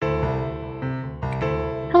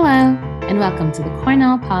and welcome to the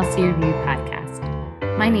Cornell Policy Review podcast.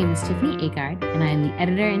 My name is Tiffany Agard, and I am the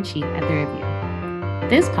editor-in-chief at The Review.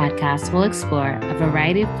 This podcast will explore a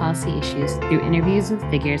variety of policy issues through interviews with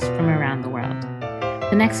figures from around the world.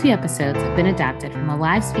 The next few episodes have been adapted from a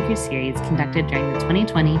live speaker series conducted during the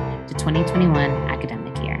 2020 to 2021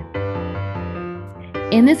 academic year.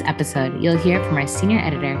 In this episode, you'll hear from our senior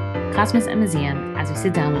editor, Cosmas Musiime, as we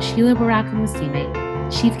sit down with Sheila Braka Musiime,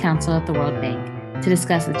 Chief Counsel at the World Bank, to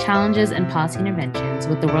discuss the challenges and policy interventions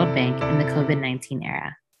with the World Bank in the COVID-19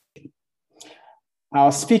 era.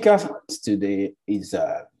 Our speaker today is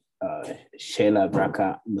Sheila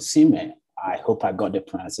Braka Musiime. I hope I got the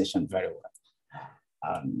pronunciation very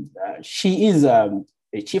well. She is a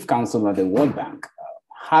Chief Counsel at the World Bank,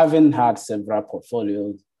 having had several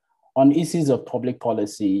portfolios on issues of public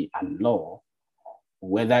policy and law,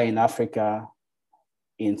 whether in Africa,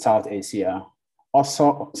 in South Asia, or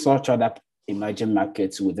such other emerging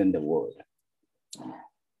markets within the world.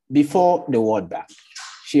 Before the World Bank,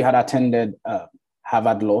 she had attended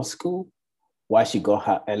Harvard Law School, where she got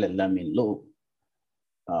her LLM in law.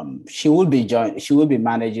 She will be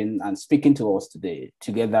managing and speaking to us today,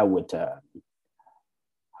 together with her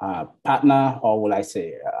partner, or will I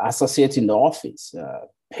say, associate in the office,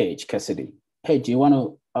 Paige Cassidy. Paige, do you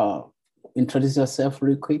want to introduce yourself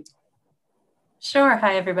real quick? Sure.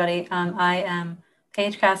 Hi, everybody. I am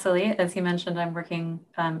Paige Cassidy. As you mentioned, I'm working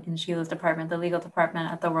in Sheila's department, the legal department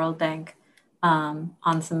at the World Bank,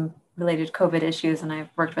 on some related COVID issues, and I've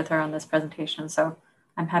worked with her on this presentation. So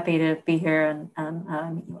I'm happy to be here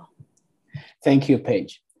and meet you all. Thank you,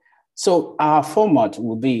 Paige. So our format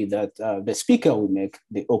will be that the speaker will make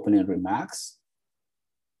the opening remarks,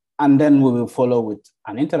 and then we will follow with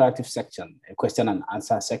an interactive section, a question and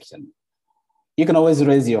answer section. You can always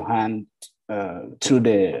raise your hand through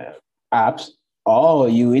the apps, or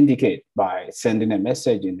you indicate by sending a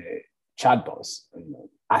message in the chat box,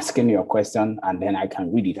 asking your question, and then I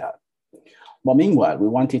can read it out. But meanwhile, we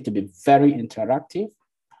want it to be very interactive,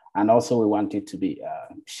 and also we want it to be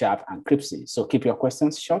sharp and crisp. So keep your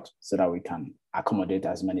questions short so that we can accommodate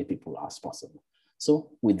as many people as possible. So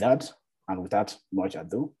with that, and without much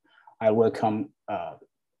ado, I welcome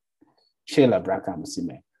Sheila Braka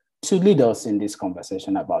Musiime to lead us in this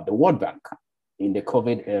conversation about the World Bank in the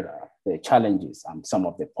COVID era, the challenges and some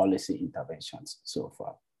of the policy interventions so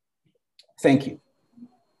far. Thank you.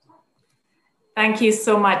 Thank you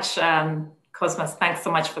so much, Cosmas. Thanks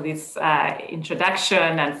so much for this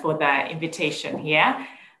introduction and for the invitation here.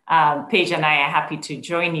 Paige and I are happy to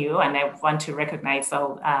join you, and I want to recognize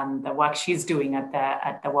all the work she's doing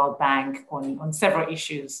at the World Bank on several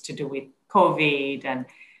issues to do with COVID and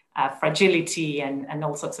fragility and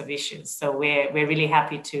all sorts of issues. So we're really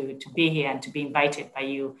happy to be here and to be invited by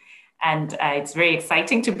you. And it's very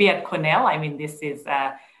exciting to be at Cornell. I mean, this is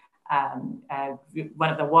one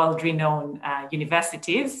of the world-renowned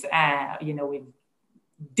universities, with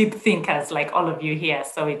deep thinkers like all of you here.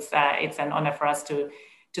 So it's an honor for us to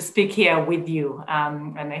speak here with you.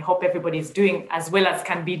 And I hope everybody's doing as well as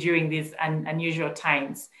can be during these unusual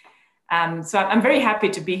times. So I'm very happy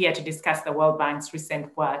to be here to discuss the World Bank's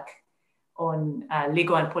recent work on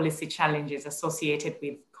legal and policy challenges associated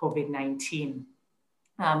with COVID-19.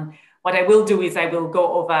 What I will do is I will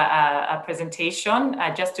go over a presentation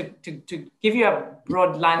just to give you a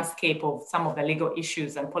broad landscape of some of the legal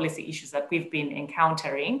issues and policy issues that we've been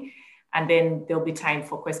encountering. And then there'll be time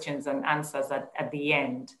for questions and answers at the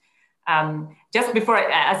end. Just before,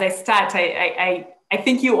 as I start, I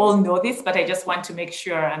think you all know this, but I just want to make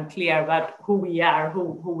sure I'm clear about who we are,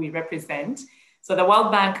 who we represent. So the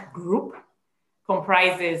World Bank Group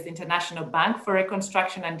comprises International Bank for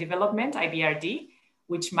Reconstruction and Development, IBRD,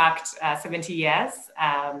 which marked 70 years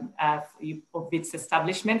of its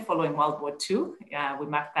establishment following World War II. We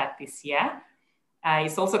marked that this year.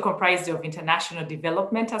 It's also comprised of International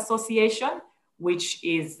Development Association, which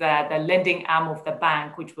is the lending arm of the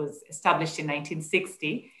bank, which was established in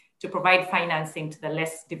 1960 to provide financing to the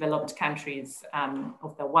less developed countries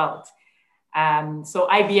of the world. So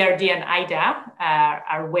IBRD and IDA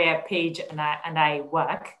are where Paige and I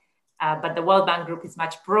work. But the World Bank Group is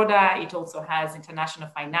much broader. It also has International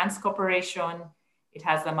Finance Corporation. It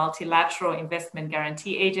has the Multilateral Investment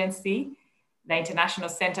Guarantee Agency, the International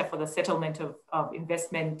Center for the Settlement of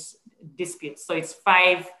Investment Disputes. So it's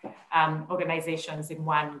 5 organizations in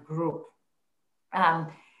one group.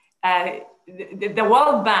 The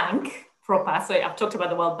World Bank proper, so I've talked about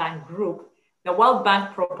the World Bank Group. The World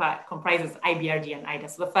Bank proper comprises IBRD and IDA.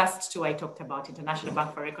 So the first 2 I talked about, International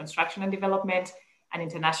Bank for Reconstruction and Development and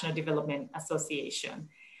International Development Association.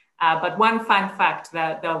 But one fun fact,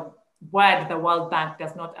 the word the World Bank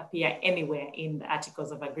does not appear anywhere in the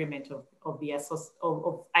Articles of Agreement of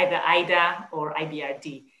either IDA or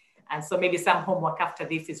IBRD. And so maybe some homework after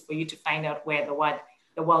this is for you to find out where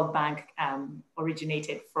the World Bank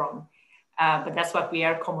originated from. But that's what we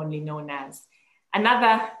are commonly known as.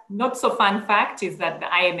 Another not so fun fact is that the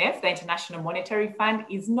IMF, the International Monetary Fund,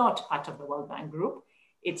 is not part of the World Bank Group.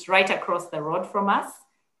 It's right across the road from us.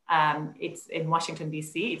 It's in Washington,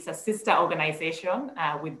 D.C. It's a sister organization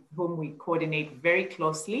with whom we coordinate very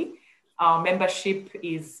closely. Our membership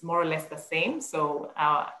is more or less the same. So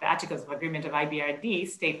the Articles of Agreement of IBRD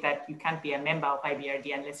state that you can't be a member of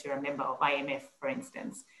IBRD unless you're a member of IMF, for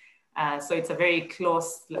instance. So it's a very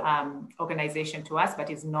close organization to us, but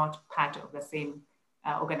is not part of the same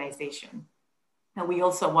organization. And we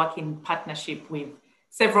also work in partnership with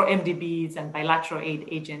several MDBs and bilateral aid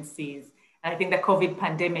agencies. And I think the COVID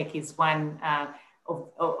pandemic is one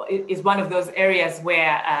of those areas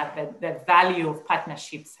where the value of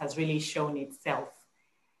partnerships has really shown itself.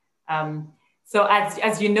 So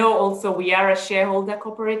as you know, also, we are a shareholder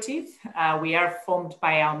cooperative. We are formed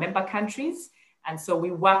by our member countries. And so we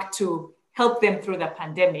work to help them through the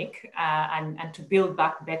pandemic and to build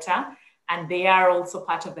back better. And they are also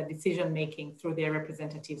part of the decision-making through their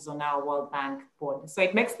representatives on our World Bank board. So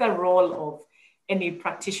it makes the role of any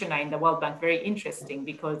practitioner in the World Bank very interesting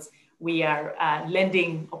because we are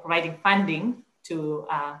lending or providing funding to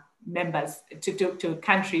members, to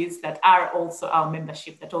countries that are also our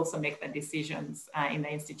membership, that also make the decisions in the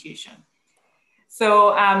institution.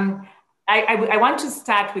 So I want to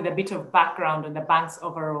start with a bit of background on the bank's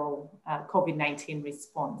overall COVID-19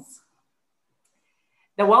 response.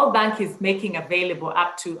 The World Bank is making available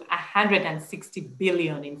up to 160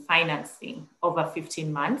 billion in financing over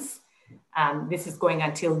 15 months. This is going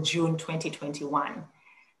until June 2021.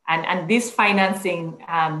 And this financing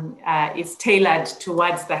is tailored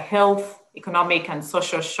towards the health, economic, and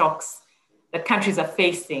social shocks that countries are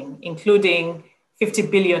facing, including 50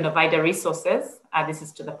 billion of IDA resources. This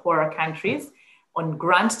is to the poorer countries on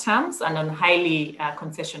grant terms and on highly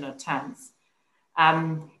concessional terms.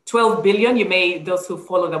 12 billion, those who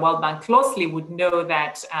follow the World Bank closely would know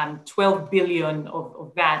that 12 billion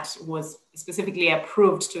of that was specifically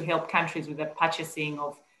approved to help countries with the purchasing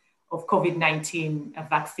of COVID-19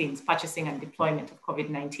 vaccines, purchasing and deployment of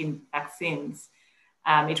COVID-19 vaccines.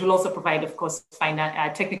 It will also provide, of course,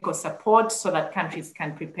 technical support so that countries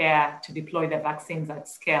can prepare to deploy the vaccines at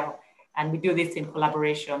scale. And we do this in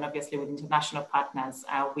collaboration, obviously, with international partners.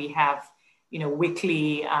 We have,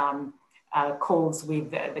 weekly calls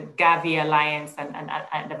with the Gavi Alliance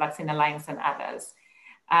and the Vaccine Alliance and others.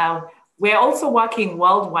 We're also working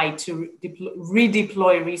worldwide to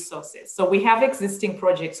redeploy resources. So we have existing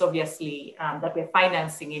projects, obviously, that we're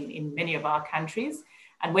financing in many of our countries.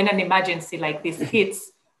 And when an emergency like this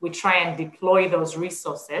hits, we try and deploy those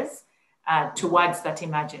resources towards that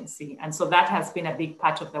emergency. And so that has been a big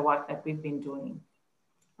part of the work that we've been doing.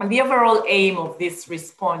 And the overall aim of this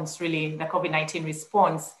response, really, the COVID-19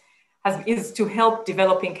 response, is to help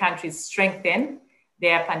developing countries strengthen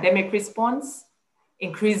their pandemic response,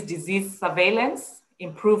 increase disease surveillance,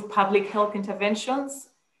 improve public health interventions,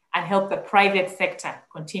 and help the private sector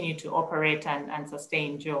continue to operate and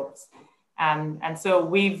sustain jobs. And so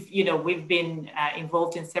we've been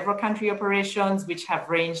involved in several country operations, which have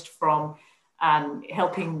ranged from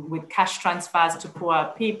helping with cash transfers to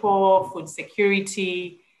poor people, food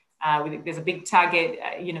security. There's a big target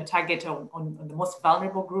on the most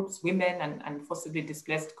vulnerable groups, women and forcibly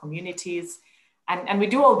displaced communities. And we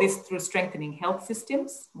do all this through strengthening health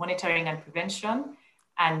systems, monitoring and prevention,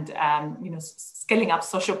 and scaling up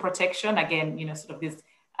social protection. Again, sort of these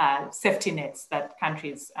safety nets that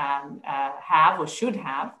countries have or should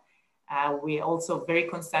have. We're also very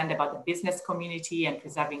concerned about the business community and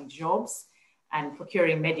preserving jobs and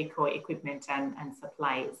procuring medical equipment and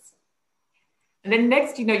supplies. And then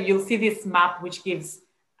next, you'll see this map, which gives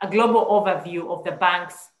a global overview of the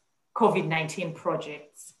bank's COVID-19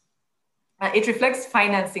 projects. It reflects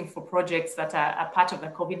financing for projects that are part of the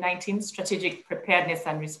COVID-19 Strategic Preparedness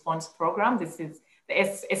and Response Program. This is the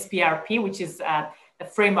SPRP, which is the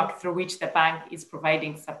framework through which the bank is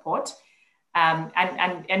providing support.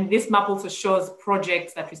 And this map also shows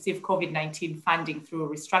projects that receive COVID-19 funding through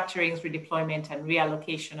restructurings, redeployment, and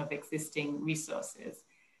reallocation of existing resources.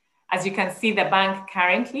 As you can see, the bank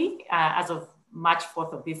currently, as of March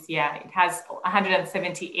 4th of this year, it has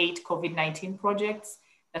 178 COVID-19 projects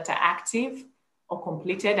that are active or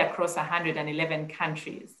completed across 111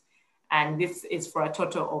 countries. And this is for a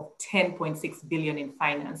total of 10.6 billion in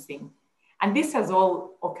financing. And this has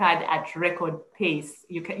all occurred at record pace.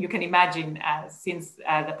 You can imagine since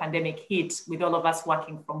the pandemic hit, with all of us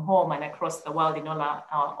working from home and across the world in all our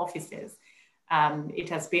offices, it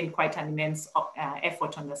has been quite an immense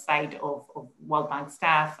effort on the side of World Bank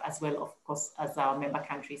staff, as well, of course, as our member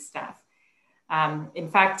country staff. In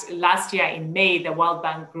fact, last year in May, the World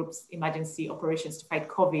Bank Group's emergency operations to fight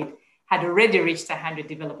COVID had already reached 100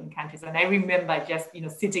 developing countries. And I remember just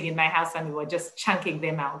sitting in my house and we were just chunking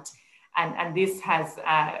them out. And this has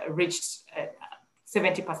reached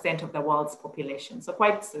 70% of the world's population, so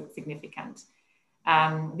quite significant.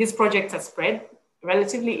 These projects are spread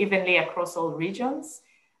relatively evenly across all regions.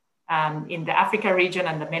 In the Africa region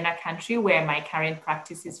and the MENA country, where my current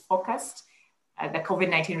practice is focused, the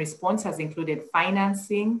COVID-19 response has included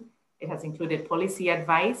financing, it has included policy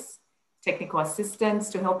advice, technical assistance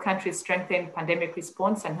to help countries strengthen pandemic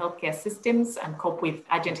response and healthcare systems and cope with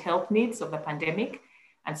urgent health needs of the pandemic,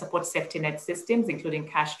 and support safety net systems, including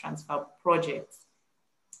cash transfer projects.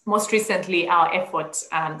 Most recently, our effort,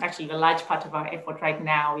 actually the large part of our effort right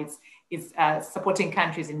now is supporting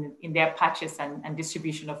countries in their purchase and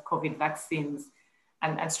distribution of COVID vaccines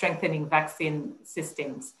and strengthening vaccine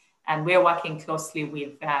systems. And we're working closely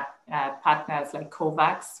with partners like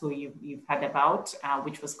COVAX, who you've heard about,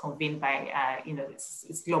 which was convened by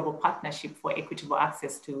this global partnership for equitable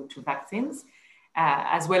access to vaccines,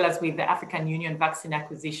 as well as with the African Union Vaccine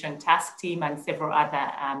Acquisition Task Team and several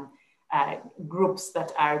other groups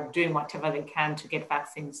that are doing whatever they can to get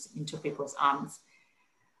vaccines into people's arms.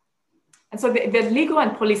 And so the legal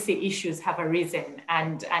and policy issues have arisen,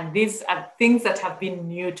 and these are things that have been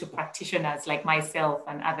new to practitioners like myself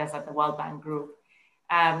and others at the World Bank Group.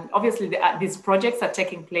 Obviously, these projects are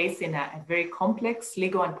taking place in a very complex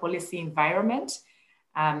legal and policy environment,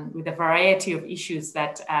 with a variety of issues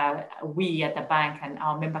that we at the bank and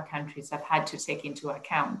our member countries have had to take into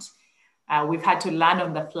account. We've had to learn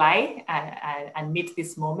on the fly and meet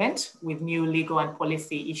this moment with new legal and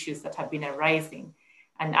policy issues that have been arising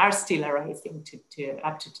and are still arising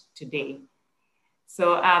up to today.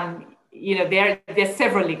 So, there are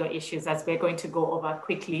several legal issues as we're going to go over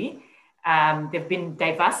quickly. There have been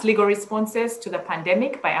diverse legal responses to the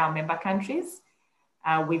pandemic by our member countries.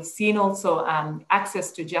 We've seen also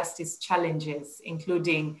access to justice challenges,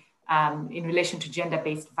 including in relation to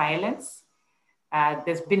gender-based violence.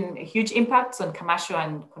 There's been huge impacts on commercial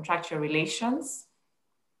and contractual relations.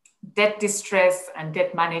 Debt distress and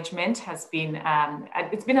debt management has been,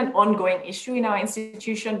 it's been an ongoing issue in our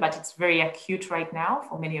institution, but it's very acute right now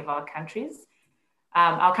for many of our countries.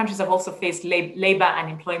 Our countries have also faced labor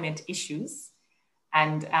and employment issues,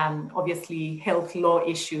 and obviously health law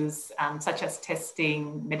issues such as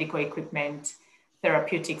testing, medical equipment,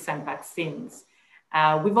 therapeutics, and vaccines.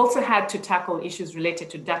 We've also had to tackle issues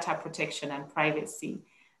related to data protection and privacy.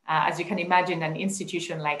 As you can imagine, an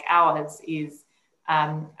institution like ours is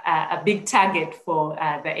a big target for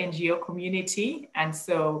the NGO community. And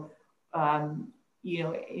so,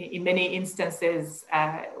 in many instances,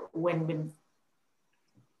 when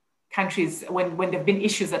countries, when there have been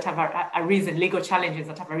issues that have arisen, legal challenges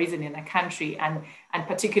that have arisen in a country, and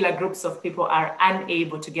particular groups of people are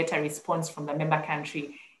unable to get a response from the member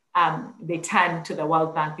country, they turn to the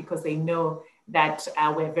World Bank because they know that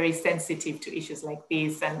we're very sensitive to issues like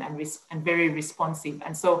this and very responsive.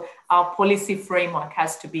 And so our policy framework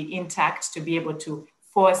has to be intact to be able to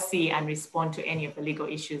foresee and respond to any of the legal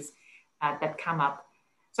issues that come up.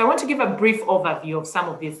 So I want to give a brief overview of some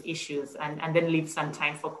of these issues and then leave some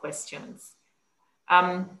time for questions.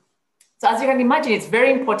 So as you can imagine, it's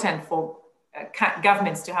very important for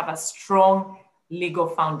governments to have a strong legal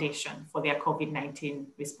foundation for their COVID-19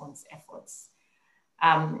 response efforts.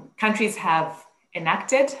 Countries have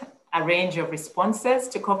enacted a range of responses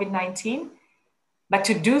to COVID-19, but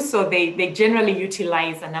to do so, they generally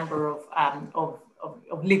utilize a number of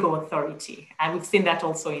legal authority. And we've seen that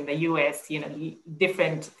also in the US,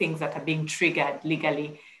 different things that are being triggered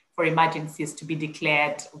legally for emergencies to be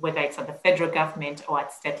declared, whether it's at the federal government or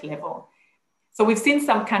at state level. So we've seen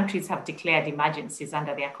some countries have declared emergencies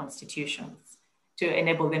under their constitutions to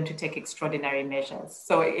enable them to take extraordinary measures.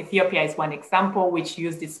 So Ethiopia is one example, which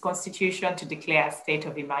used its constitution to declare a state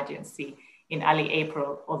of emergency in early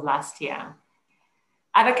April of last year.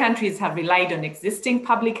 Other countries have relied on existing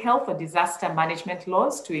public health or disaster management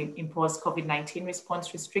laws to impose COVID-19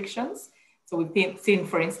 response restrictions. So we've seen,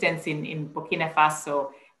 for instance, in Burkina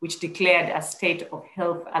Faso, which declared a state of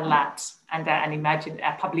health alert under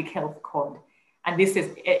a public health code. And this has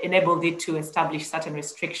enabled it to establish certain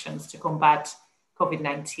restrictions to combat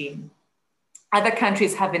COVID-19. Other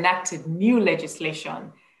countries have enacted new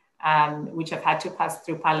legislation, which have had to pass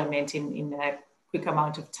through parliament in quick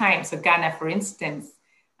amount of time. So Ghana, for instance,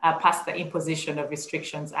 passed the Imposition of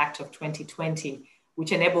Restrictions Act of 2020,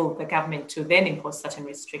 which enabled the government to then impose certain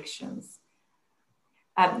restrictions.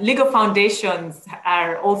 Legal foundations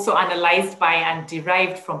are also analyzed by and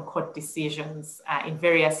derived from court decisions in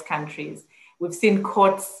various countries. We've seen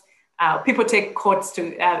courts, people take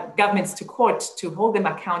governments to court to hold them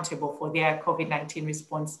accountable for their COVID-19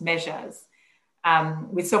 response measures.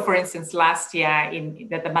 We saw, for instance, last year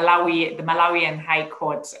that the Malawian High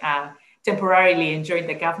Court temporarily enjoined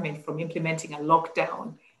the government from implementing a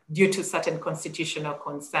lockdown due to certain constitutional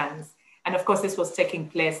concerns. And of course, this was taking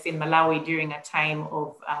place in Malawi during a time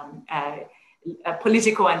of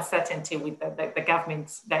political uncertainty with the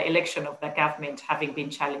government, the election of the government having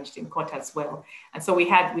been challenged in court as well. And so we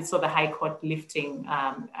saw the High Court lifting,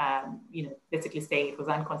 basically saying it was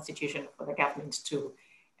unconstitutional for the government to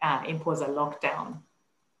impose a lockdown.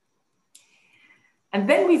 And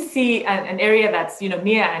then we see an area that's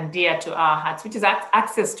near and dear to our hearts, which is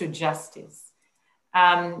access to justice.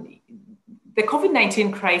 The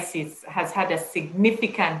COVID-19 crisis has had a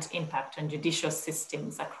significant impact on judicial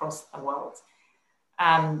systems across the world.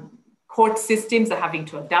 Court systems are having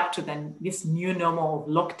to adapt to this new normal of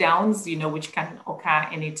lockdowns, which can occur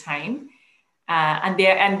anytime. And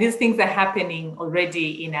these things are happening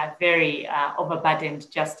already in a very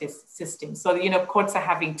overburdened justice system. So, courts are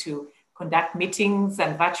having to conduct meetings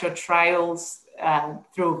and virtual trials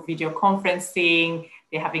through video conferencing.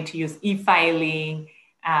 They're having to use e-filing.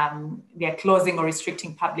 They're closing or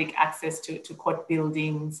restricting public access to court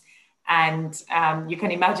buildings. And you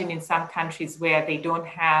can imagine in some countries where they don't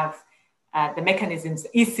have the mechanisms,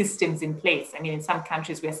 e-systems in place. I mean, in some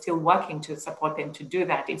countries, we're still working to support them to do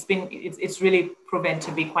that. It's really proven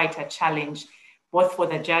to be quite a challenge, both for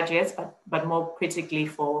the judges, but more critically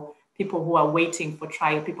for people who are waiting for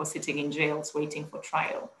trial, people sitting in jails waiting for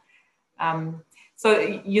trial. So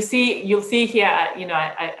you'll see here,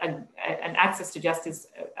 an access to justice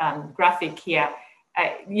graphic here.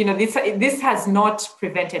 This has not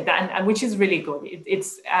prevented that, and which is really good.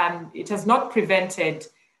 It has not prevented,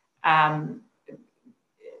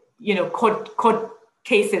 court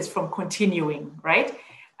cases from continuing, right?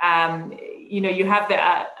 You have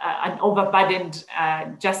an overburdened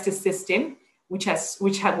justice system, which was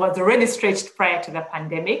already stretched prior to the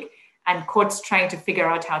pandemic, and courts trying to figure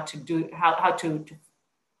out how to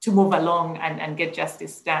move along and get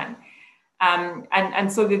justice done.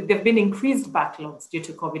 And so there've been increased backlogs due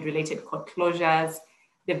to COVID-related court closures.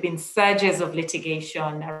 There've been surges of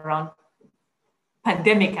litigation around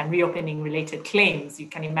pandemic and reopening related claims. You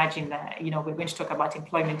can imagine that, we're going to talk about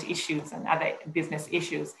employment issues and other business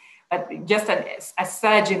issues, but just a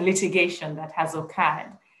surge in litigation that has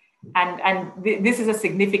occurred. And this is a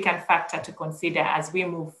significant factor to consider as we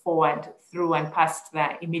move forward through and past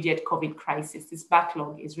the immediate COVID crisis. This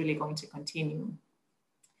backlog is really going to continue.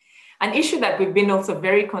 An issue that we've been also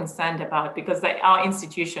very concerned about, because our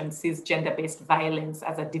institution sees gender-based violence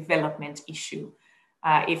as a development issue.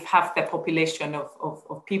 If half the population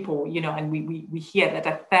of people, and we hear that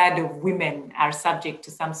a third of women are subject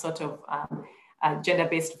to some sort of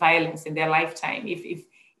gender-based violence in their lifetime,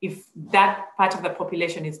 if that part of the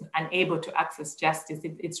population is unable to access justice,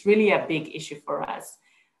 it's really a big issue for us.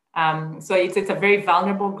 So it's a very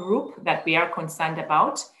vulnerable group that we are concerned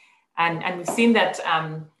about. And we've seen that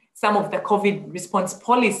some of the COVID response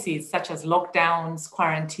policies, such as lockdowns,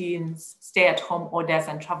 quarantines, stay-at-home orders,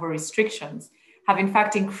 and travel restrictions, have in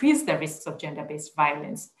fact increased the risks of gender-based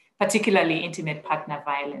violence, particularly intimate partner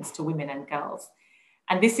violence to women and girls.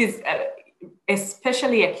 And this is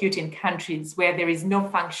especially acute in countries where there is no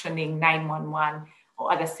functioning 911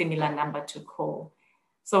 or other similar number to call.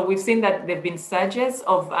 So we've seen that there have been surges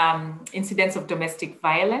of incidents of domestic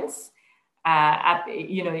violence,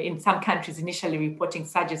 in some countries initially reporting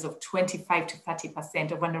surges of 25 to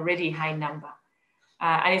 30% of an already high number.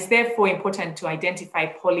 And it's therefore important to identify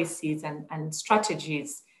policies and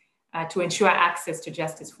strategies to ensure access to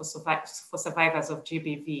justice for survivors of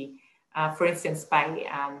GBV, for instance, by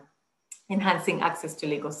enhancing access to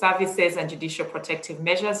legal services and judicial protective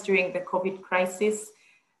measures during the COVID crisis.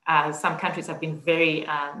 Some countries have been very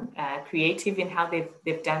creative in how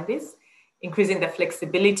they've done this, increasing the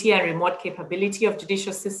flexibility and remote capability of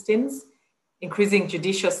judicial systems, increasing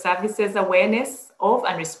judicial services awareness of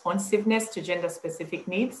and responsiveness to gender-specific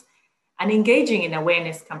needs, and engaging in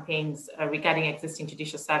awareness campaigns regarding existing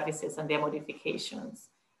judicial services and their modifications.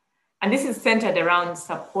 And this is centered around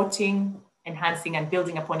supporting, enhancing, and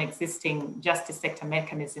building upon existing justice sector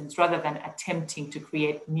mechanisms rather than attempting to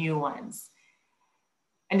create new ones.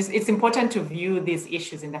 And it's important to view these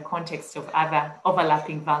issues in the context of other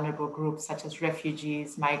overlapping vulnerable groups, such as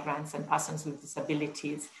refugees, migrants, and persons with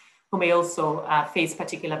disabilities, who may also face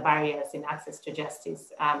particular barriers in access to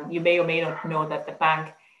justice. You may or may not know that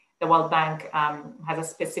the World Bank has a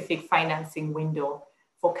specific financing window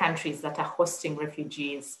for countries that are hosting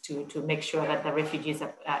refugees to make sure that the refugees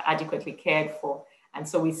are adequately cared for. And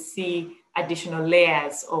so we see additional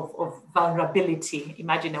layers of vulnerability.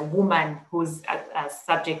 Imagine a woman who's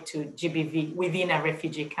subject to GBV within a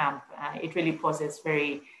refugee camp. It really poses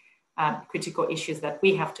very critical issues that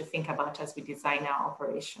we have to think about as we design our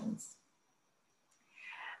operations.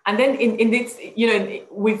 And then in this,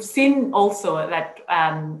 we've seen also that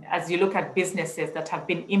as you look at businesses that have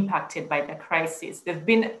been impacted by the crisis, there's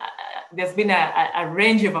been a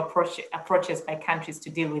range of approaches by countries to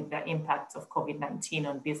deal with the impacts of COVID-19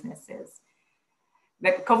 on businesses.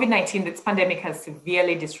 The COVID-19, this pandemic has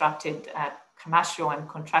severely disrupted commercial and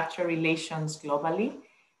contractual relations globally.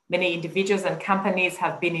 Many individuals and companies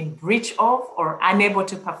have been in breach of or unable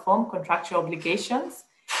to perform contractual obligations.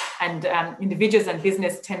 And individuals and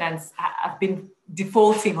business tenants have been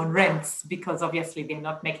defaulting on rents because obviously they're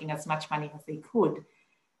not making as much money as they could.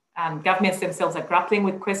 Governments themselves are grappling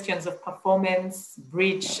with questions of performance,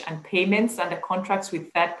 breach, and payments under contracts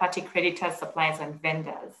with third-party creditors, suppliers, and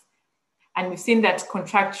vendors. And we've seen that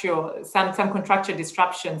some contractual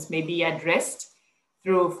disruptions may be addressed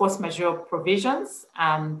through force majeure provisions,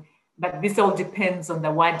 but this all depends on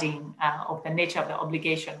the wording of the nature of the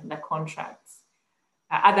obligation and the contracts.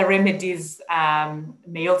 Other remedies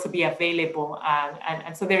may also be available.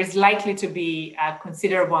 And so there is likely to be a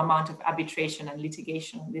considerable amount of arbitration and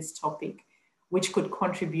litigation on this topic, which could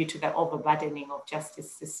contribute to the overburdening of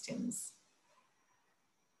justice systems.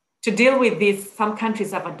 To deal with this, some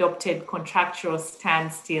countries have adopted contractual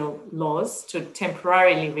standstill laws to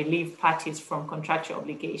temporarily relieve parties from contractual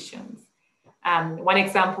obligations. One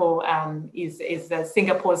example is the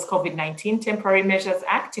Singapore's COVID-19 Temporary Measures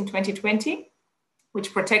Act in 2020,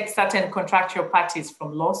 which protects certain contractual parties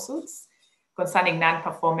from lawsuits concerning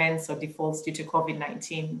non-performance or defaults due to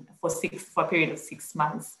COVID-19 for a period of 6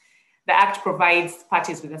 months. The Act provides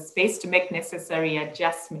parties with a space to make necessary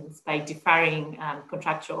adjustments by deferring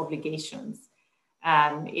contractual obligations.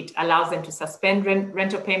 It allows them to suspend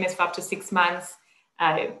rental payments for up to 6 months,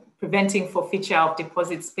 preventing forfeiture of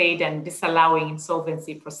deposits paid and disallowing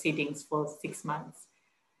insolvency proceedings for 6 months.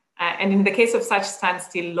 And in the case of such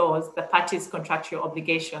standstill laws, the parties' contractual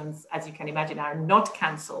obligations, as you can imagine, are not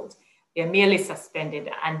cancelled. They're merely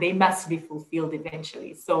suspended and they must be fulfilled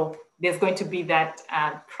eventually. So there's going to be that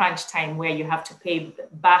crunch time where you have to pay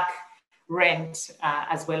back rent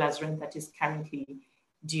as well as rent that is currently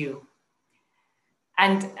due.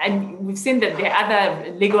 And we've seen that there are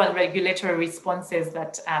other legal and regulatory responses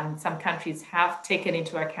that some countries have taken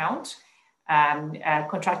into account.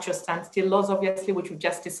 Contractual standstill laws, obviously, which we've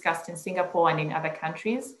just discussed in Singapore and in other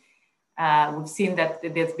countries. We've seen that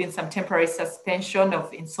there's been some temporary suspension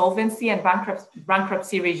of insolvency and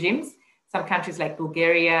bankruptcy regimes. Some countries like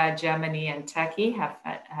Bulgaria, Germany, and Turkey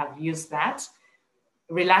have used that.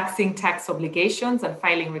 Relaxing tax obligations and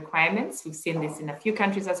filing requirements. We've seen this in a few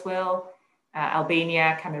countries as well.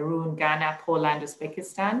 Albania, Cameroon, Ghana, Poland,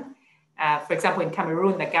 Uzbekistan. For example, in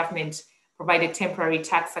Cameroon, the government provided temporary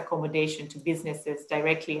tax accommodation to businesses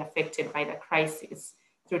directly affected by the crisis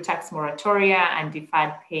through tax moratoria and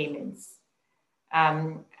deferred payments.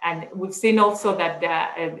 And we've seen also that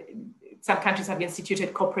some countries have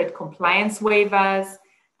instituted corporate compliance waivers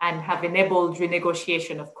and have enabled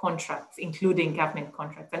renegotiation of contracts, including government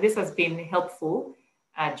contracts. And this has been helpful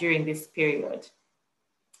during this period.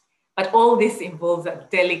 But all this involves a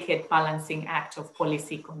delicate balancing act of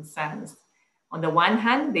policy concerns. On the one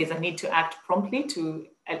hand, there's a need to act promptly to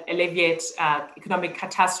alleviate economic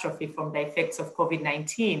catastrophe from the effects of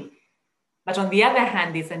COVID-19. But on the other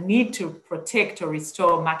hand, there's a need to protect or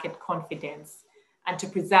restore market confidence and to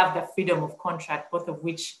preserve the freedom of contract, both of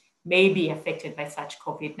which may be affected by such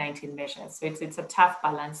COVID-19 measures. So it's a tough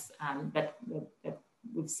balance that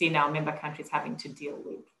we've seen our member countries having to deal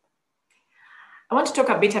with. I want to talk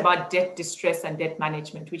a bit about debt distress and debt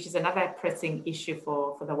management, which is another pressing issue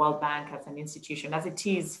for the World Bank as an institution, as it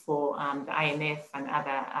is for the IMF and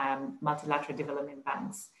other multilateral development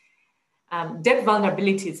banks. Debt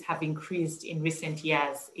vulnerabilities have increased in recent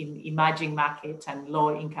years in emerging market and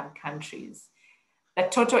low-income countries. The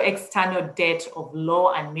total external debt of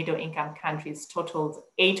low and middle-income countries totaled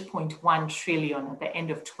 8.1 trillion at the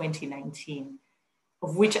end of 2019,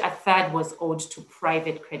 of which a third was owed to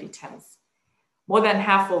private creditors. More than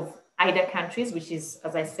half of IDA countries, which is,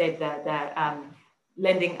 as I said,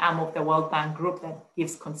 lending arm of the World Bank Group that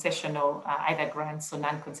gives concessional, either grants or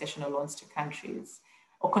non-concessional loans to countries,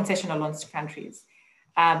 or concessional loans to countries.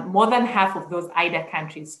 More than half of those IDA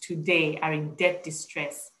countries today are in debt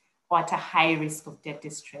distress or at a high risk of debt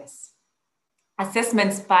distress.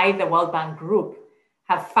 Assessments by the World Bank Group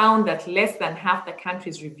have found that less than half the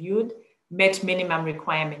countries reviewed met minimum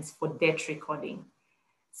requirements for debt recording.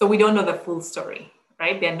 So we don't know the full story,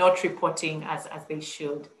 right? They're not reporting as they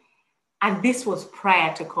should. And this was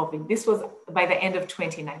prior to COVID. This was by the end of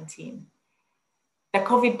 2019. The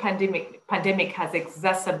COVID pandemic has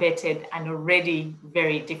exacerbated an already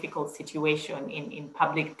very difficult situation in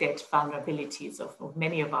public debt vulnerabilities of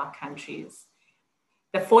many of our countries.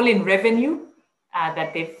 The fall in revenue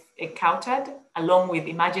that they've encountered, along with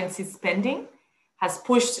emergency spending, has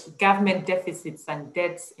pushed government deficits and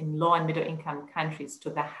debts in low and middle income countries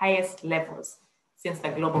to the highest levels since the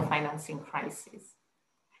global financing crisis.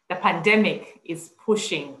 The pandemic is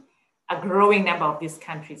pushing a growing number of these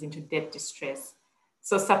countries into debt distress.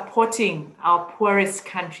 So supporting our poorest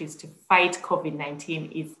countries to fight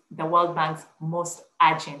COVID-19 is the World Bank's most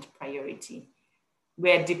urgent priority.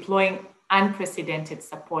 We are deploying unprecedented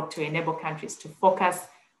support to enable countries to focus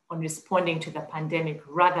on responding to the pandemic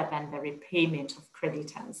rather than the repayment of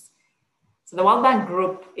creditors. So the World Bank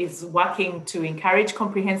Group is working to encourage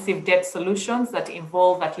comprehensive debt solutions that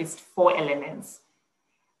involve at least 4 elements.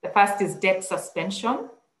 The first is debt suspension.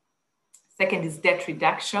 Second is debt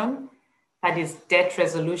reduction. Third is debt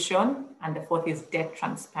resolution. And the fourth is debt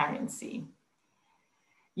transparency.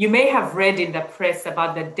 You may have read in the press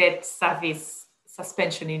about the Debt Service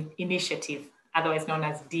Suspension Initiative, otherwise known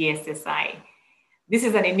as DSSI. This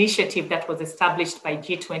is an initiative that was established by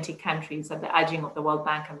G20 countries at the urging of the World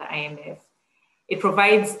Bank and the IMF. It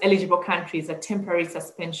provides eligible countries a temporary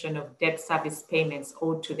suspension of debt service payments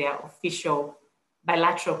owed to their official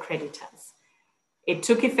bilateral creditors. It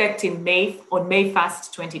took effect on May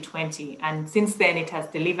 1st, 2020, and since then it has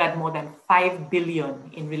delivered more than 5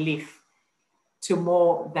 billion in relief to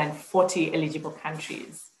more than 40 eligible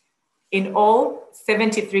countries. In all,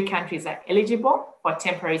 73 countries are eligible for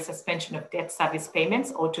temporary suspension of debt service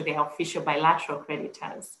payments owed to their official bilateral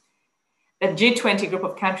creditors. The G20 group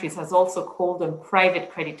of countries has also called on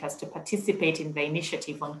private creditors to participate in the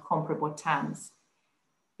initiative on comparable terms.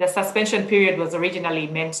 The suspension period was originally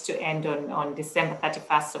meant to end on December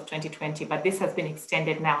 31st of 2020, but this has been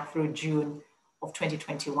extended now through June of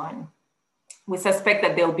 2021. We suspect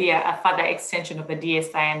that there'll be a further extension of the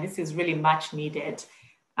DSI, and this is really much needed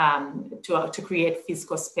to create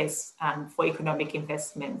fiscal space for economic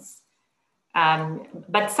investments.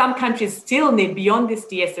 But some countries still need, beyond this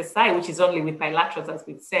DSSI, which is only with bilaterals, as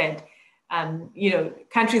we've said,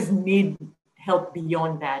 countries need help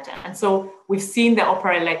beyond that. And so we've seen the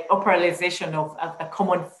operationalization of a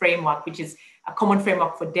common framework, which is a common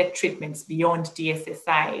framework for debt treatments beyond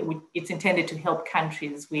DSSI. It's intended to help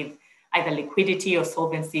countries with either liquidity or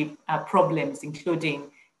solvency problems,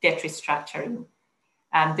 including debt restructuring.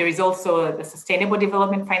 There is also the Sustainable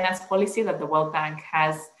Development Finance Policy that the World Bank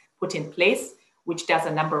has put in place, which does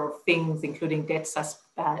a number of things, including debt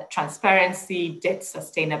transparency, debt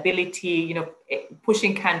sustainability,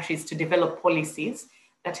 pushing countries to develop policies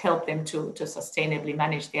that help them to sustainably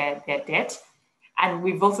manage their debt. And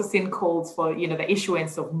we've also seen calls for the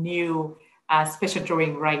issuance of new special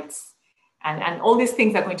drawing rights. And all these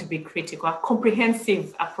things are going to be critical. A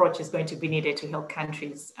comprehensive approach is going to be needed to help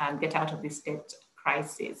countries get out of this debt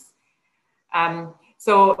crisis.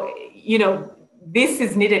 This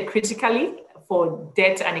is needed critically for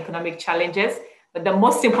debt and economic challenges. But the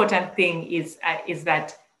most important thing is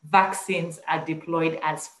that vaccines are deployed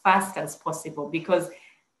as fast as possible, because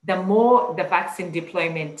the more the vaccine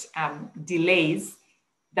deployment delays,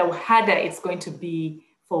 the harder it's going to be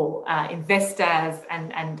for investors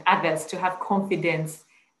and others to have confidence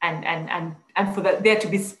and for there to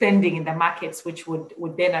be spending in the markets, which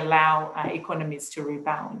would then allow economies to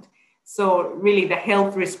rebound. So really the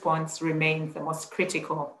health response remains the most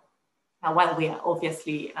critical, while we are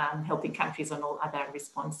obviously helping countries on all other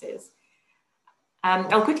responses.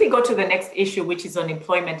 I'll quickly go to the next issue, which is on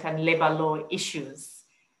employment and labor law issues.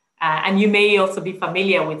 And you may also be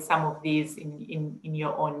familiar with some of these in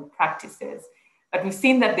your own practices. But we've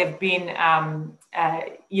seen that there've been,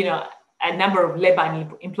 a number of labor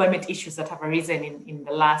and employment issues that have arisen in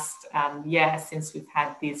the last year since we've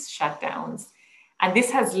had these shutdowns. And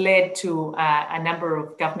this has led to a number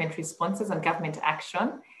of government responses and government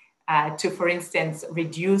action to, for instance,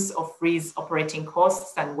 reduce or freeze operating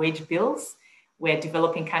costs and wage bills, where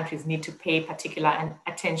developing countries need to pay particular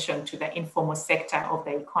attention to the informal sector of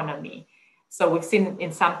the economy. So we've seen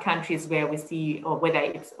in some countries where we see, or whether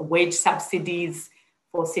it's wage subsidies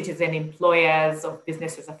for citizen employers of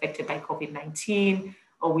businesses affected by COVID-19,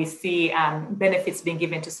 or we see benefits being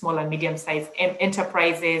given to small and medium-sized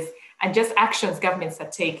enterprises, and just actions governments are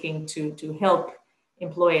taking to help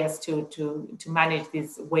employers to manage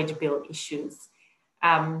these wage bill issues.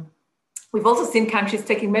 We've also seen countries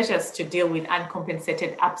taking measures to deal with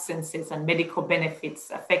uncompensated absences and medical benefits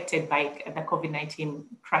affected by the COVID-19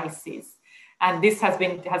 crisis. And this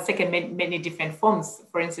has taken many different forms.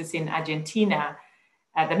 For instance, in Argentina,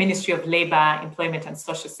 the Ministry of Labor, Employment and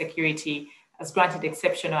Social Security has granted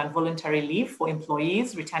exceptional and voluntary leave for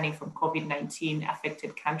employees returning from COVID-19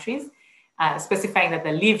 affected countries, specifying that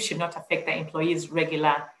the leave should not affect the employees'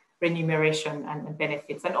 regular remuneration and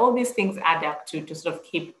benefits. And all these things add up to sort of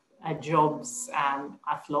keep jobs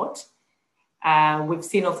afloat. We've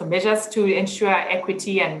seen also measures to ensure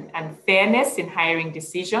equity and fairness in hiring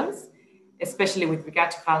decisions, especially with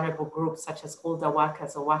regard to vulnerable groups such as older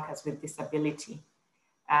workers or workers with disability.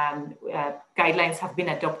 Guidelines have been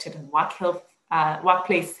adopted on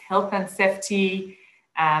workplace health and safety,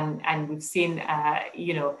 and we've seen, that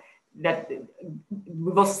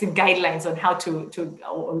we've also seen guidelines on how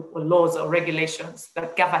or laws or regulations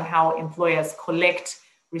that govern how employers collect,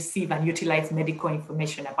 receive, and utilize medical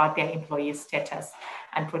information about their employees' status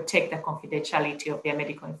and protect the confidentiality of their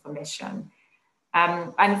medical information.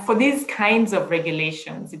 And for these kinds of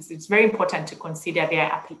regulations, it's very important to consider their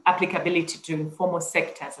applicability to informal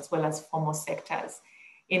sectors as well as formal sectors.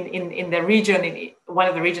 In the region, one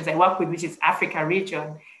of the regions I work with, which is Africa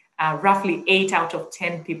region, roughly 8 out of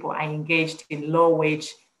 10 people are engaged in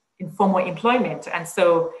low-wage informal employment. And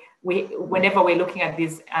so whenever we're looking at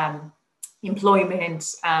these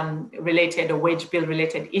employment related or wage bill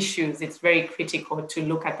related issues, it's very critical to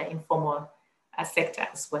look at the informal sector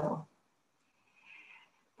as well.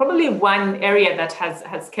 Probably one area that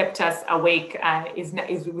has kept us awake is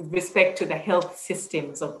with respect to the health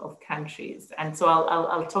systems of countries. And so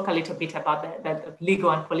I'll talk a little bit about the legal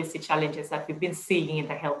and policy challenges that we've been seeing in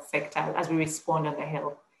the health sector as we respond on the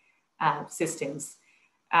health systems.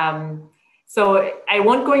 So I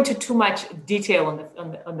won't go into too much detail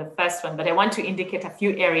on the first one, but I want to indicate a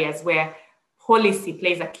few areas where policy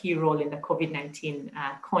plays a key role in the COVID-19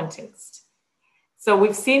 context. So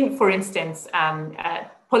we've seen, for instance,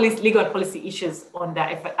 legal and policy issues on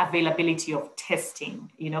the availability of testing.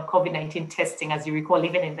 COVID-19 testing, as you recall,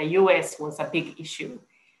 even in the US was a big issue.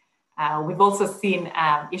 We've also seen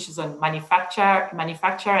issues on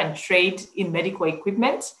manufacture and trade in medical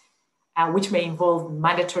equipment, which may involve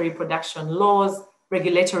mandatory production laws,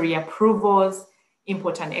 regulatory approvals,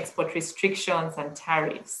 import and export restrictions, and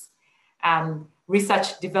tariffs.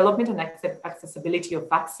 Research development and accessibility of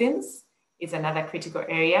vaccines is another critical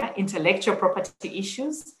area, intellectual property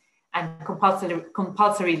issues, and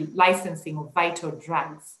compulsory licensing of vital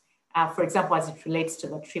drugs, for example, as it relates to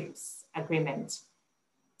the TRIPS agreement.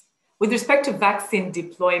 With respect to vaccine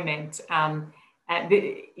deployment, like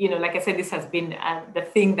I said, this has been the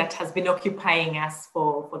thing that has been occupying us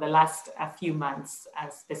for the last few months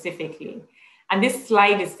specifically. And this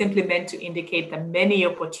slide is simply meant to indicate the many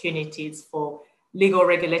opportunities for legal,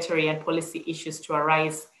 regulatory, and policy issues to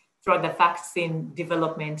arise throughout the vaccine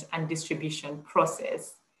development and distribution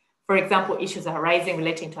process. For example, issues arising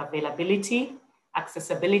relating to availability,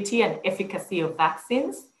 accessibility, and efficacy of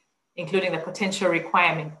vaccines, including the potential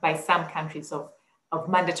requirement by some countries of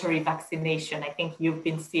mandatory vaccination. I think you've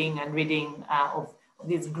been seeing and reading of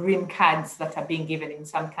these green cards that are being given in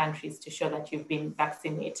some countries to show that you've been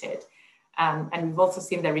vaccinated. And we've also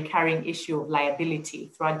seen the recurring issue of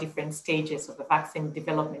liability throughout different stages of the vaccine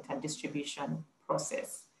development and distribution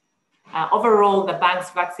process. Overall, the bank's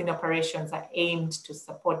vaccine operations are aimed to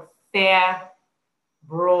support fair,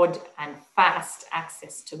 broad, and fast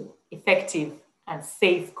access to effective and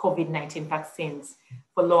safe COVID-19 vaccines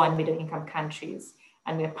for low and middle income countries.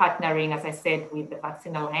 And we're partnering, as I said, with the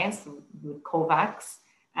Vaccine Alliance, with COVAX,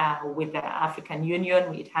 with the African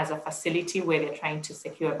Union. It has a facility where they're trying to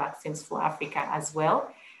secure vaccines for Africa as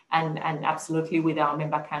well. And absolutely with our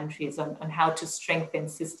member countries on how to strengthen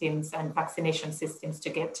systems and vaccination systems to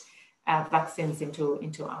get vaccines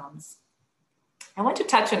into arms. I want to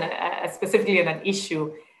touch on specifically on an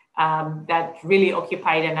issue that really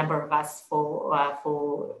occupied a number of us for I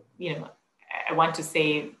want to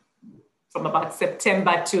say from about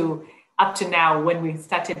September to up to now, when we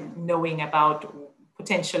started knowing about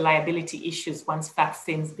potential liability issues once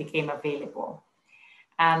vaccines became available.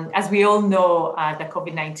 As we all know, the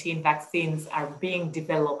COVID-19 vaccines are being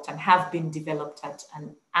developed and have been developed at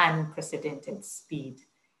an unprecedented speed.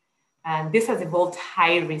 And this has involved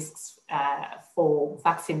high risks for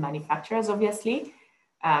vaccine manufacturers, obviously,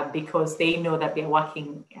 because they know that they're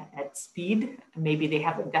working at speed. Maybe they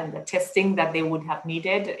haven't done the testing that they would have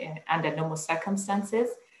needed under normal circumstances.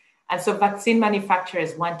 And so vaccine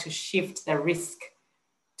manufacturers want to shift the risk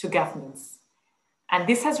to governments. And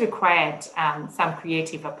this has required some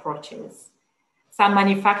creative approaches. Some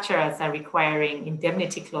manufacturers are requiring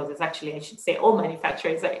indemnity clauses. Actually, I should say all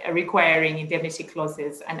manufacturers are requiring indemnity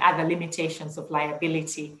clauses and other limitations of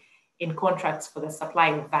liability in contracts for the supply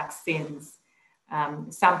of vaccines.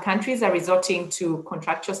 Some countries are resorting to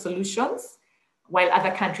contractual solutions, while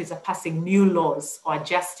other countries are passing new laws or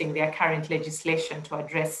adjusting their current legislation to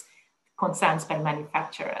address concerns by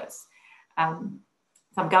manufacturers.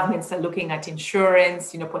 Some governments are looking at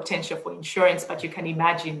insurance, potential for insurance, but you can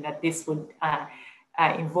imagine that this would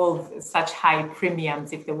involve such high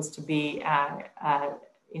premiums if there was to be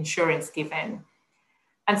insurance given.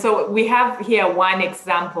 And so we have here one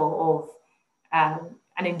example of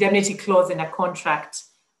an indemnity clause in a contract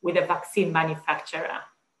with a vaccine manufacturer.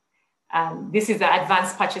 This is the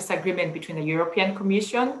advanced purchase agreement between the European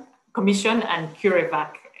Commission and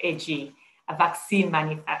CureVac AG, a vaccine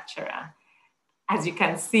manufacturer. As you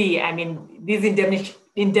can see, I mean, these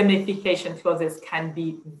indemnification clauses can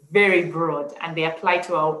be very broad, and they apply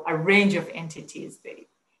to a range of entities. They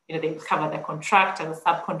cover the contractor, the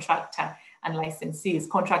subcontractor, and licensees,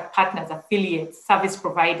 contract partners, affiliates, service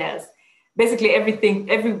providers. Basically,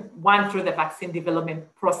 everyone through the vaccine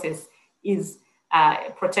development process is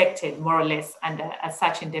protected more or less under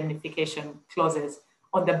such indemnification clauses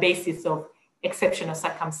on the basis of exceptional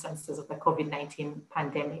circumstances of the COVID-19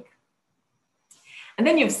 pandemic. And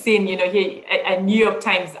then you've seen, here a New York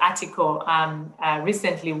Times article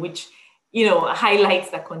recently, which, highlights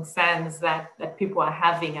the concerns that people are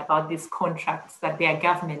having about these contracts that their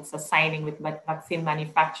governments are signing with vaccine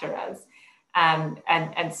manufacturers.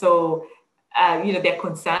 And so, there are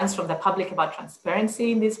concerns from the public about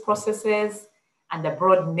transparency in these processes and the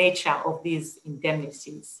broad nature of these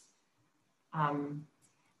indemnities.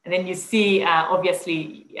 And then you see,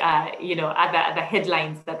 obviously, other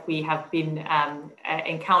headlines that we have been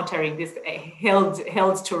encountering, this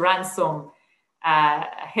held to ransom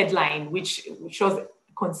headline, which shows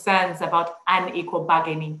concerns about unequal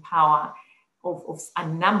bargaining power of a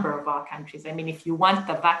number of our countries. I mean, if you want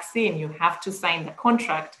the vaccine, you have to sign the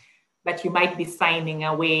contract, but you might be signing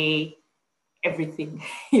away everything,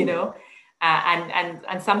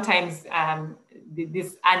 and sometimes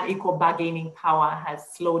this unequal bargaining power has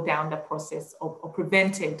slowed down the process or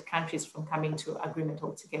prevented countries from coming to agreement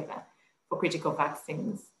altogether for critical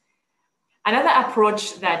vaccines. Another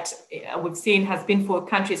approach that we've seen has been for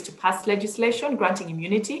countries to pass legislation granting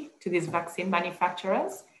immunity to these vaccine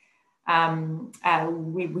manufacturers.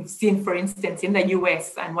 We've seen, for instance, in the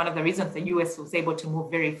US, and one of the reasons the US was able to move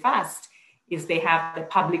very fast is they have the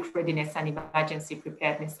Public Readiness and Emergency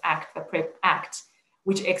Preparedness Act, the PrEP Act,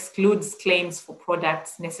 which excludes claims for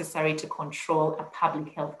products necessary to control a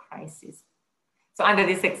public health crisis. So under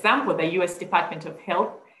this example, the US Department of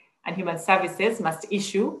Health and Human Services must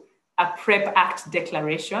issue a PrEP Act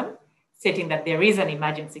declaration stating that there is an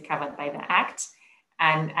emergency covered by the Act.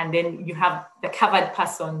 And then you have the covered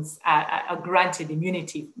persons are granted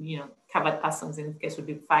immunity, covered persons in this case would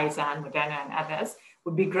be Pfizer and Moderna and others,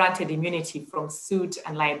 would be granted immunity from suit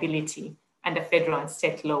and liability under federal and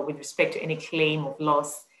state law with respect to any claim of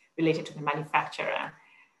loss related to the manufacturer.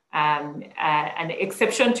 An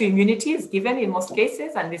exception to immunity is given in most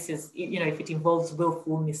cases, and this is, if it involves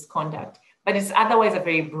willful misconduct, but it's otherwise a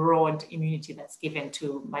very broad immunity that's given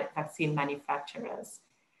to vaccine manufacturers.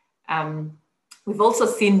 We've also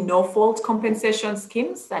seen no-fault compensation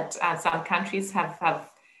schemes that some countries have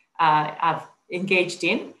engaged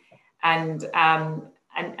in, and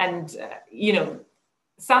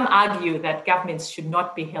some argue that governments should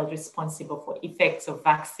not be held responsible for effects of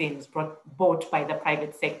vaccines bought by the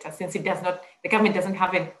private sector, since the government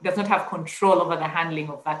does not have control over the handling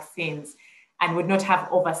of vaccines and would not have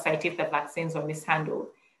oversight if the vaccines were mishandled.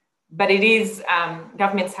 But it is,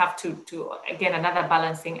 governments have to again, another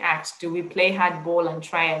balancing act. Do we play hardball and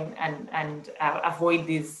try and avoid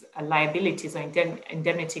these liabilities or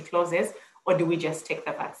indemnity clauses, or do we just take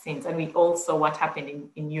the vaccines? And we also what happened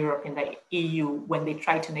in Europe, in the EU, when they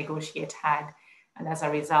tried to negotiate hard. And as a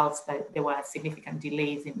result, there were significant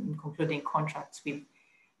delays in concluding contracts with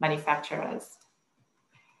manufacturers.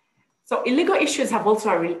 So illegal issues have also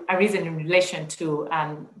arisen in relation to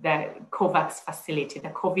the COVAX facility, the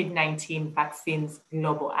COVID-19 Vaccines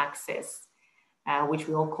Global Access, which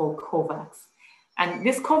we all call COVAX. And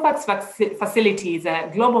this COVAX facility is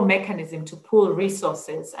a global mechanism to pool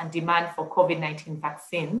resources and demand for COVID-19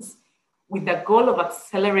 vaccines with the goal of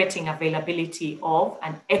accelerating availability of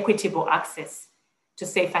and equitable access to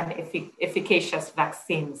safe and efficacious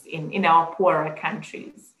vaccines in our poorer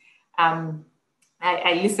countries.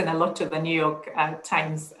 I listen a lot to the New York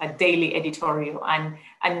Times daily editorial, and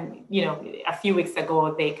a few weeks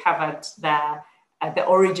ago they covered the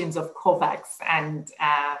origins of COVAX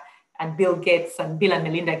and Bill and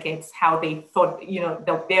Melinda Gates, how they thought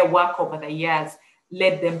their work over the years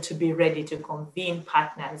led them to be ready to convene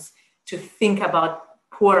partners to think about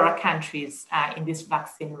poorer countries in this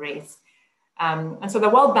vaccine race. And so the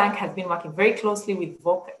World Bank has been working very closely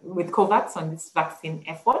with COVAX on this vaccine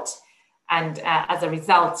effort. And as a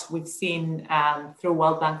result, we've seen through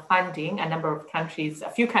World Bank funding,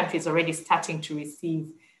 a few countries already starting to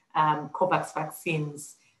receive COVAX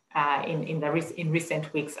vaccines in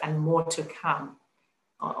recent weeks, and more to come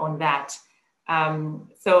on that.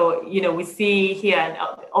 So, we see here an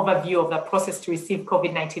overview of the process to receive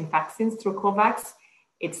COVID-19 vaccines through COVAX.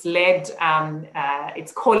 It's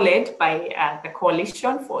co-led by the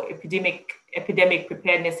Coalition for Epidemic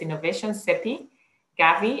Preparedness Innovation, CEPI,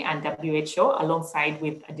 Gavi, and WHO, alongside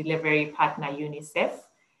with a delivery partner, UNICEF.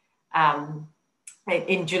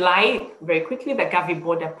 In July, very quickly, the Gavi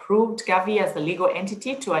board approved Gavi as the legal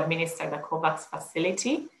entity to administer the COVAX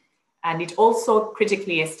facility. And it also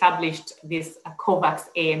critically established this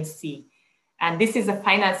COVAX AMC. And this is a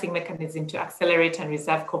financing mechanism to accelerate and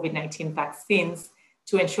reserve COVID-19 vaccines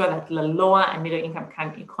to ensure that the lower and middle income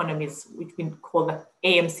economies, which we call the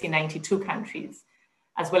AMC 92 countries,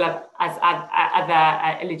 as well as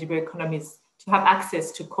other eligible economies, to have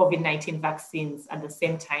access to COVID-19 vaccines at the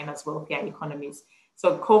same time as wealthier economies.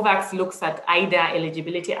 So COVAX looks at IDA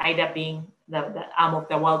eligibility, IDA being the arm of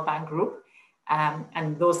the World Bank Group,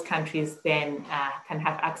 and those countries then can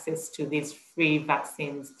have access to these free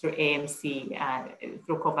vaccines through AMC,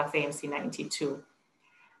 through COVAX AMC 92.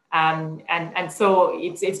 And so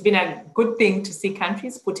it's been a good thing to see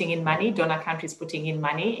countries putting in money, donor countries putting in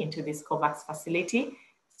money into this COVAX facility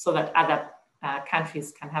so that other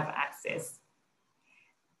countries can have access.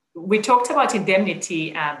 We talked about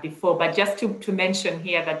indemnity before, but just to mention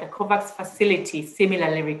here that the COVAX facility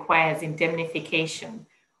similarly requires indemnification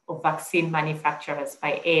of vaccine manufacturers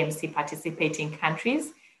by AMC participating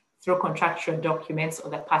countries through contractual documents or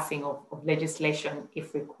the passing of legislation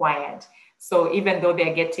if required. So even though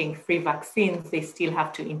they're getting free vaccines, they still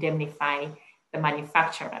have to indemnify the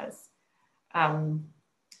manufacturers.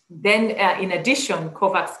 Then in addition,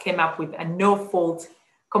 COVAX came up with a no-fault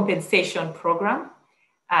compensation program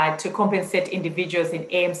to compensate individuals in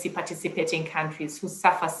AMC participating countries who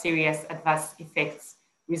suffer serious adverse effects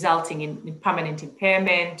resulting in permanent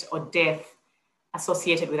impairment or death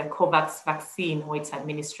associated with a COVAX vaccine or its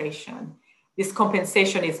administration. This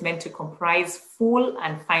compensation is meant to comprise full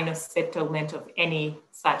and final settlement of any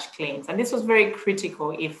such claims. And this was very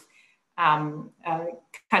critical if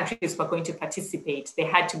countries were going to participate. There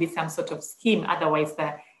had to be some sort of scheme, otherwise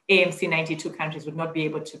the AMC 92 countries would not be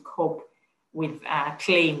able to cope with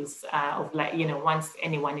claims of, once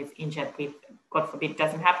anyone is injured with, God forbid, it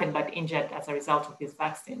doesn't happen, but injured as a result of these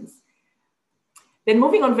vaccines. Then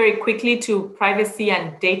moving on very quickly to privacy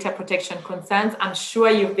and data protection concerns. I'm sure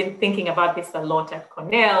you've been thinking about this a lot at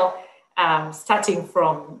Cornell, starting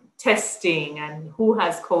from testing and who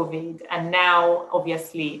has COVID, and now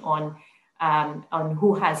obviously on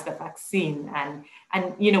who has the vaccine.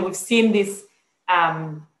 And we've seen this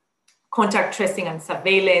contact tracing and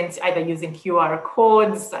surveillance, either using QR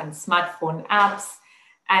codes and smartphone apps.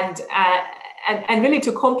 And really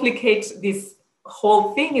to complicate this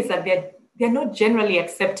whole thing is that they're not generally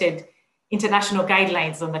accepted international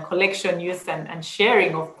guidelines on the collection, use, and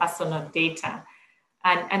sharing of personal data.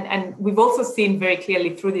 And we've also seen very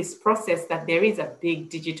clearly through this process that there is a big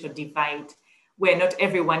digital divide where not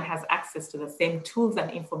everyone has access to the same tools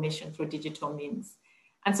and information through digital means.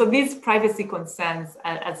 And so these privacy concerns,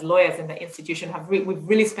 as lawyers in the institution, we've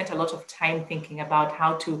really spent a lot of time thinking about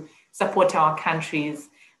how to support our countries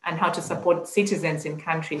and how to support citizens in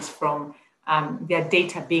countries from their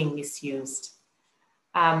data being misused.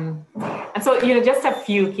 And so, just a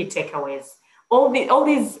few key takeaways. All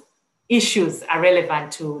these issues are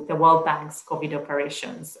relevant to the World Bank's COVID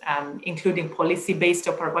operations, including policy-based,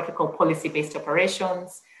 what we call policy-based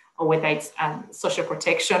operations, or whether it's social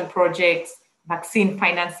protection projects, vaccine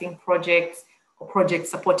financing projects, or projects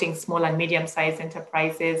supporting small and medium-sized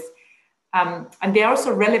enterprises. And they are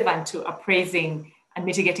also relevant to appraising and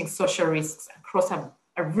mitigating social risks across a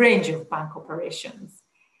range of bank operations.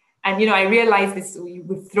 And I realize this,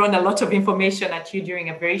 we've thrown a lot of information at you during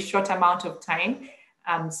a very short amount of time.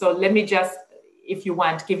 So let me just, if you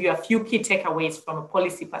want, give you a few key takeaways from a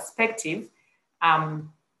policy perspective, and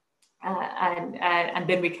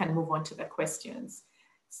then we can move on to the questions.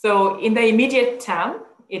 So in the immediate term,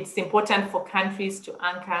 it's important for countries to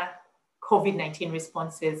anchor COVID-19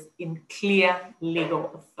 responses in clear legal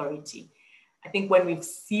authority. I think when we've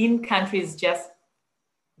seen countries just,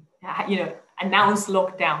 announce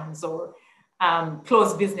lockdowns or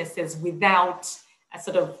close businesses without a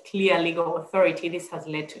sort of clear legal authority, this has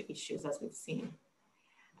led to issues as we've seen.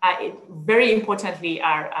 Very importantly,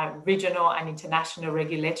 our regional and international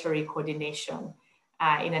regulatory coordination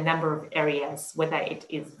in a number of areas, whether it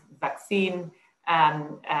is vaccine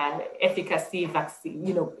efficacy,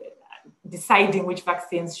 deciding which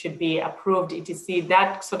vaccines should be approved, etc.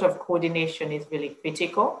 That sort of coordination is really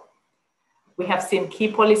critical. We have seen key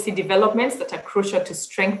policy developments that are crucial to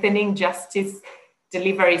strengthening justice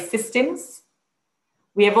delivery systems.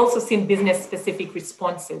 We have also seen business-specific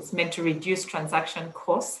responses meant to reduce transaction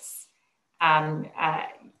costs and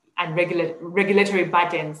regulatory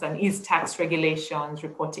burdens and ease tax regulations,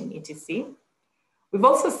 reporting, etc. We've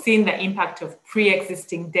also seen the impact of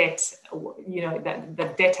pre-existing debt,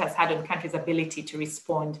 that debt has had on countries' ability to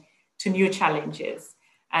respond to new challenges.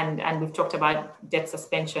 And we've talked about debt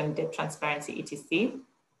suspension, debt transparency, etc.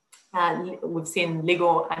 We've seen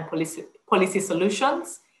legal and policy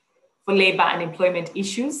solutions for labor and employment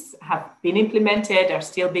issues have been implemented, are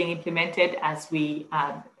still being implemented as we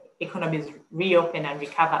economies reopen and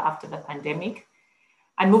recover after the pandemic.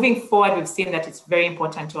 And moving forward, we've seen that it's very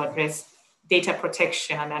important to address data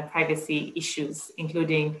protection and privacy issues,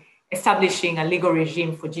 including establishing a legal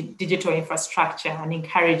regime for digital infrastructure and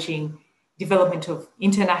encouraging development of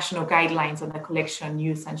international guidelines on the collection,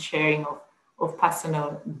 use, and sharing of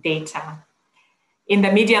personal data. In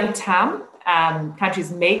the medium term,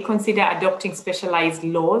 countries may consider adopting specialized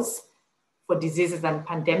laws for diseases and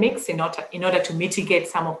pandemics in order to mitigate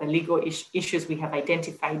some of the legal issues we have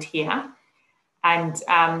identified here. And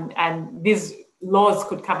these laws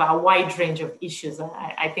could cover a wide range of issues.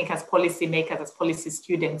 I think as policy makers, as policy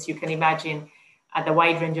students, you can imagine the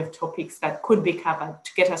wide range of topics that could be covered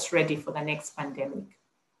to get us ready for the next pandemic.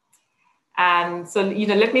 So,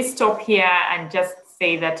 let me stop here and just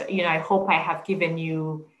say that, I hope I have given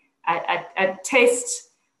you a taste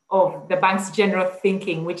of the bank's general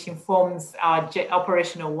thinking, which informs our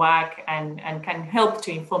operational work and can help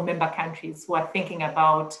to inform member countries who are thinking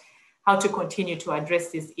about how to continue to address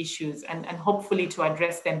these issues and hopefully to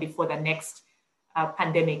address them before the next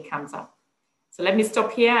pandemic comes up. So let me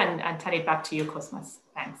stop here and turn it back to you, Cosmas.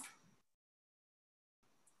 Thanks.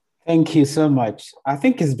 Thank you so much. I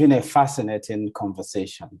think it's been a fascinating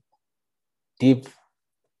conversation, deep,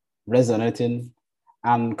 resonating,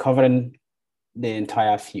 and covering the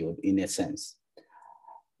entire field in a sense.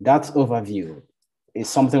 That overview is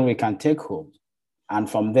something we can take home, and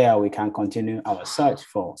from there we can continue our search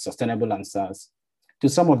for sustainable answers to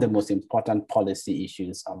some of the most important policy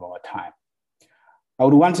issues of our time. I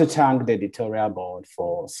would want to thank the editorial board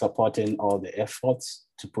for supporting all the efforts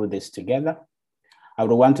to put this together. I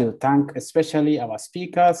would want to thank especially our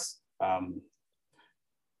speakers,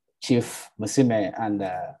 Chief Musiime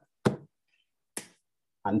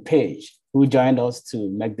and Paige, who joined us to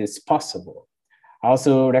make this possible. I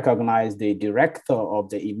also recognize the director of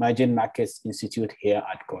the Emerging Markets Institute here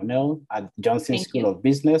at Cornell at Johnson School of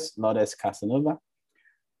Business, Lourdes Casanova.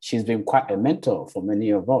 She's been quite a mentor for many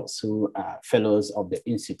of us who are fellows of the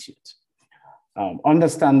Institute.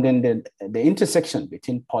 Understanding the intersection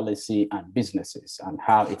between policy and businesses and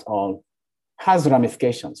how it all has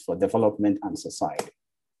ramifications for development and society.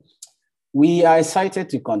 We are excited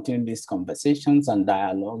to continue these conversations and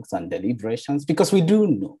dialogues and deliberations because we do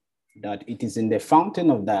know that it is in the fountain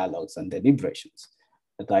of dialogues and deliberations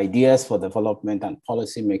that ideas for development and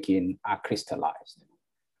policy making are crystallized.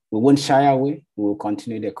 We won't shy away, we will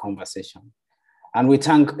continue the conversation. And we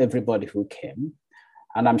thank everybody who came.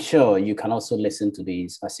 And I'm sure you can also listen to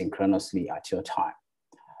these asynchronously at your time.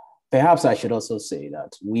 Perhaps I should also say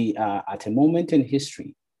that we are at a moment in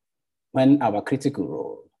history when our critical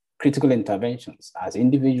role, critical interventions as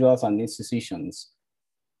individuals and institutions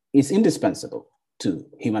is indispensable to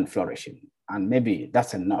human flourishing. And maybe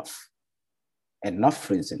that's enough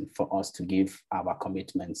reason for us to give our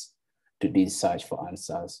commitments to this search for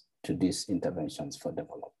answers, to these interventions for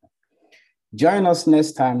development. Join us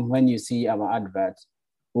next time when you see our advert.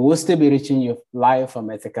 We will still be reaching you live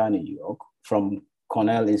from Ithaca, New York, from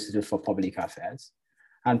Cornell Institute for Public Affairs.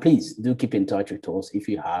 And please do keep in touch with us if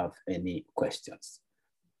you have any questions.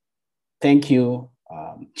 Thank you,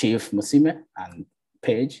 Chief Musiime and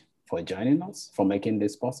Paige, for joining us, for making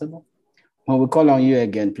this possible. When we call on you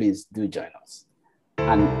again, please do join us.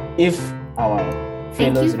 And if our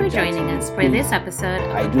Thank you for joining us for this episode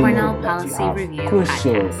of the Cornell Policy Review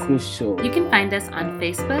podcast. Crucial. You can find us on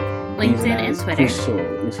Facebook, LinkedIn, and Twitter.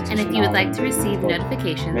 And if you would like to receive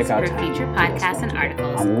notifications for future podcasts and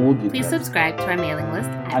articles, please subscribe to our mailing list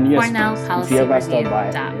at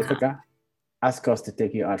cornellpolicyreview.com. Ask us to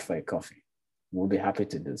take you out for a coffee. We'll be happy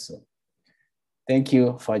to do so. Thank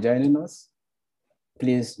you for joining us.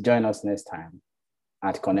 Please join us next time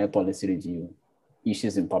at Cornell Policy Review,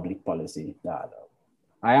 Issues in Public Policy Dialogue.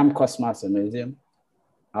 I am Cosmas Musiime.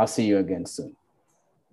 I'll see you again soon.